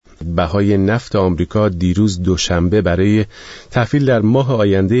بهای نفت آمریکا دیروز دوشنبه برای تحویل در ماه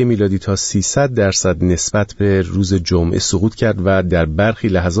آینده میلادی تا 300% نسبت به روز جمعه سقوط کرد و در برخی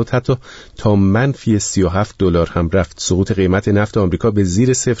لحظات حتی تا منفی $37 هم رفت. سقوط قیمت نفت آمریکا به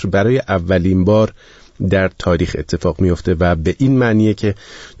زیر صفر برای اولین بار در تاریخ اتفاق میفته و به این معنیه که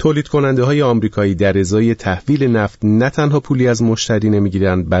تولید کننده های آمریکایی در ازای تحویل نفت نه تنها پولی از مشتری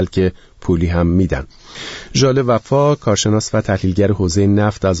نمیگیرن بلکه پولی هم میدن. ژاله وفا، کارشناس و تحلیلگر حوزه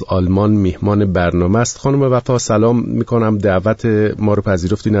نفت از آلمان میهمان برنامه است. خانم وفا سلام میکنم، دعوت ما رو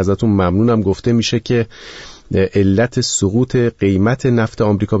پذیرفتین، ازتون ممنونم. گفته میشه که علت سقوط قیمت نفت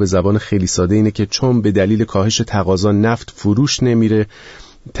آمریکا به زبان خیلی ساده اینه که چون به دلیل کاهش تقاضا نفت فروش نمیره،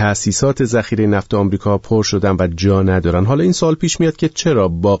 تأسیسات ذخیره نفت آمریکا پر شدن و جا ندارن. حالا این سوال پیش میاد که چرا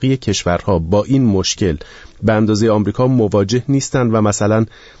باقی کشورها با این مشکل به اندازه آمریکا مواجه نیستن و مثلا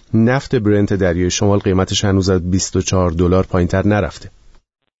نفت برنت دریای شمال قیمتش هنوز از $24 پایین‌تر نرفته؟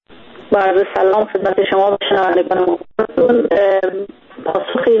 با سلام خدمت شما و شنوندگان.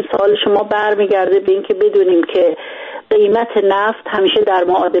 پاسخ این سوال شما برمیگرده به اینکه بدونیم که قیمت نفت همیشه در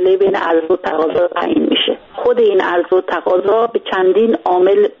معادله بین عرضه و تقاضا تعیین میشه. خود این عرضه و تقاضا به چندین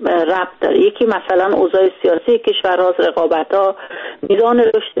عامل ربط داره. یکی مثلا اوضاع سیاسی کشورها، رقابت‌ها، میزان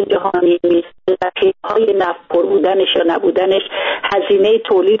رشد جهانی، های نفت پر بودنش یا نبودنش، هزینه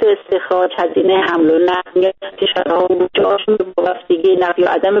تولید و استخراج، هزینه حمل و نقل کشورها، جاشون به وابستگی نفت یا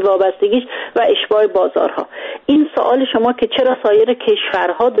عدم وابستگیش و اشباع بازارها. این سوال شما که چرا سایر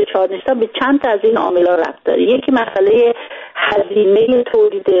کشورها دچار نیستن به چند تا از این عامل‌ها ربط داره. یکی مسئله هزینه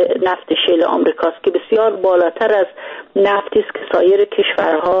تولید نفت شیل آمریکاست که بسیار بالاتر از نفتی است که سایر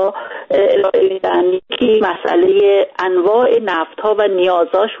کشورها ارائه میدن. یکی مسئله انواع نفت‌ها و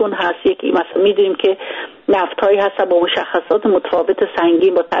نیازاشون هست. یکی مثلا می‌دونیم که نفت‌هایی هستن با مشخصات متفاوت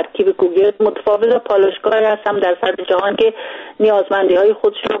سنگین، با ترکیب کوبیت متفاوت، و پالایشگاهی هستن در سطح جهان که نیازمندی‌های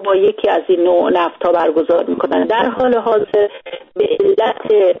خودشون رو با یکی از این نوع نفت‌ها برگزار می‌کنن. در حال حاضر به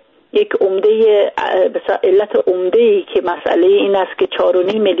علت عمده‌ای که مسئله این است که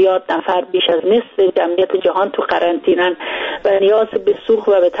 4.5 میلیارد نفر، بیش از نصف جمعیت جهان تو قرنطینه‌اند و نیاز به سوخت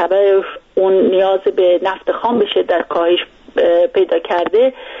و به تبع اون نیاز به نفت خام به شدت کاهش پیدا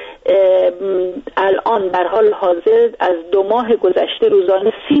کرده. الان در حال حاضر از 2 ماه گذشته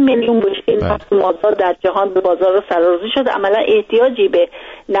روزانه 30 میلیون بشکه نفت مازاد در جهان به بازار سرازی شد. عملا احتیاجی به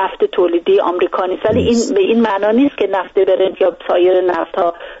نفت تولیدی آمریکا نیست. ولی این به این معنا نیست که نفت برنت یا سایر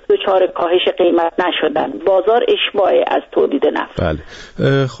نفت‌ها دچار کاهش قیمت نشدن. بازار اشباع از تولید نفت.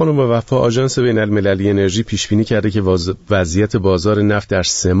 بله. خانم وفا، آژانس بین‌المللی انرژی پیش بینی کرده که وضعیت بازار نفت در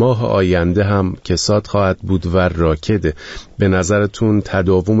 3 ماه آینده هم کساد خواهد بود و راکده. به نظرتون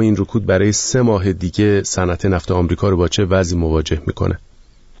تداوم این رکود برای 3 ماه دیگه صنعت نفت آمریکا رو با چه وضعی مواجه میکنه؟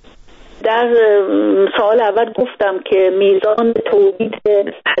 در سوال اول گفتم که میزان تولید،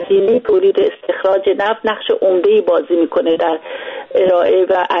 هزینه تولید استخراج نفت نقش عمده‌ای بازی میکنه در ارائه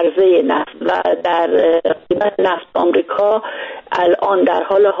و عرضه نفت و در قیمت نفت آمریکا. الان در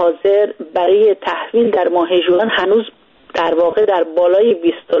حال حاضر برای تحویل در ماه ژوئن هنوز در واقع در بالای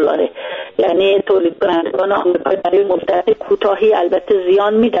 $20. یعنی تولید کنندگان آمریکا برای مدت کوتاهی البته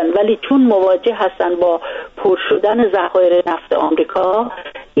زیان میدن، ولی چون مواجه هستن با پر شدن ذخایر نفت آمریکا،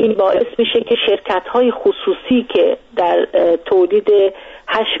 این باعث میشه که شرکت‌های خصوصی که در تولید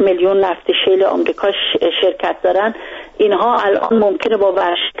 8 میلیون نفت شیل آمریکا شرکت دارن، اینها الان ممکنه با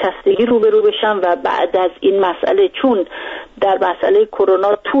ورشکستگی روبرو بشن و بعد از این مسئله، چون در مسئله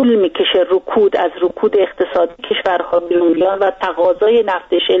کرونا طول میکشه رکود اقتصادی کشورها بیرون بیان و تقاضای نفت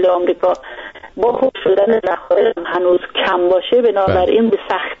شیل آمریکا با خوب شدن ذخایر هنوز کم باشه، بنابراین به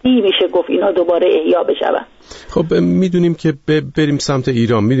سختی میشه گفت اینا دوباره احیا بشن. خب میدونیم که بریم سمت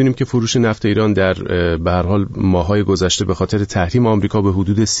ایران. میدونیم که فروش نفت ایران در به هر حال ماهای گذشته به خاطر تحریم آمریکا به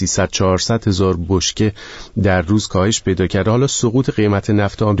حدود 300-400 هزار بشکه در روز کاهش پیدا کرده. حالا سقوط قیمت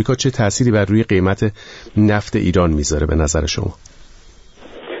نفت آمریکا چه تأثیری بر روی قیمت نفت ایران میذاره به نظر شما؟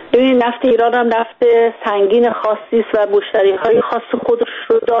 ببینید، نفت ایران هم نفت سنگین خاصی است و مشتری‌های خاص خودش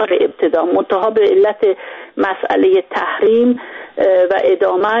رو داره. ابتدا منتها به علت مسئله تحریم و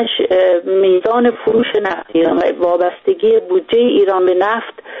ادامهش میزان فروش نفت ایران و وابستگی بودجه ایران به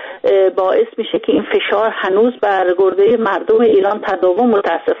نفت باعث میشه که این فشار هنوز بر گرده مردم ایران تداوم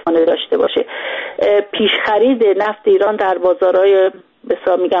متاسفانه داشته باشه. پیش خرید نفت ایران در بازارهای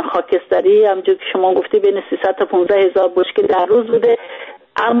بسیار میگن خاکستری، همونجور که شما گفتی، بین 300 تا 15 هزار بشکه در روز بوده.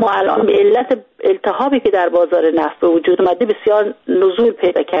 اما الان به علت التهابی که در بازار نفت به وجود اومده بسیار نزول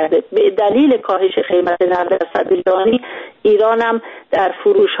پیدا کرده. به دلیل کاهش قیمت نفت در سطح جهانی، ایران هم در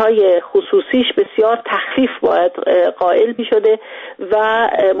فروش‌های خصوصیش بسیار تخفیف باید قائل می‌شده و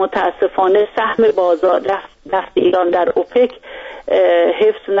متاسفانه سهم بازار نفت ایران در اوپک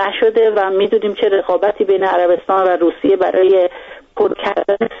حفظ نشده و می‌دونیم چه رقابتی بین عربستان و روسیه برای پر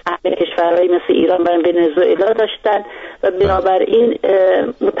کردن سهم کشورهای مثل ایران و ونزوئلا داشتن و بنابراین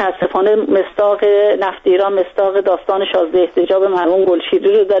متاسفانه مصداق نفت ایران مصداق داستان 16 احتجاب مرحوم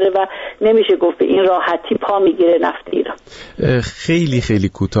گلشیری رو داره و نمیشه گفت به این راحتی پا میگیره نفت ایران. خیلی خیلی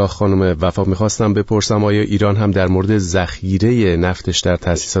کوتاه خانم وفا میخواستم بپرسم آیا ایران هم در مورد ذخیره نفتش در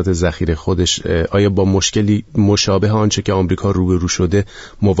تأسیسات ذخیره خودش آیا با مشکلی مشابه آنچه که آمریکا روبرو شده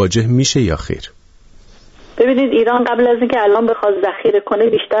مواجه میشه یا خیر؟ ببینید ایران قبل از اینکه الان بخواد ذخیره کنه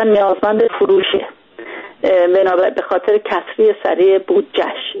بیشتر نیازمند فروشه، به خاطر کسری سریع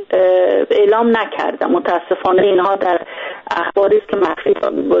بودجهش اعلام نکرده. متاسفانه اینها در اخباری است که مخفی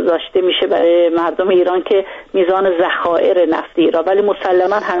گذاشته میشه برای مردم ایران که میزان ذخایر نفت ایران، ولی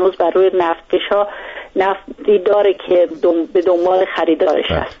مسلما هنوز بر روی نفتکش‌ها نفتی داره که به دنبال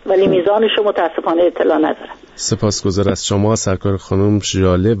خریدارش هست، ولی میزانش رو متاسفانه اطلاع ندارم. سپاسگزار از شما سرکار خانم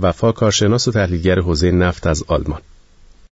ژاله وفا، کارشناس و تحلیلگر حوزه نفت از آلمان.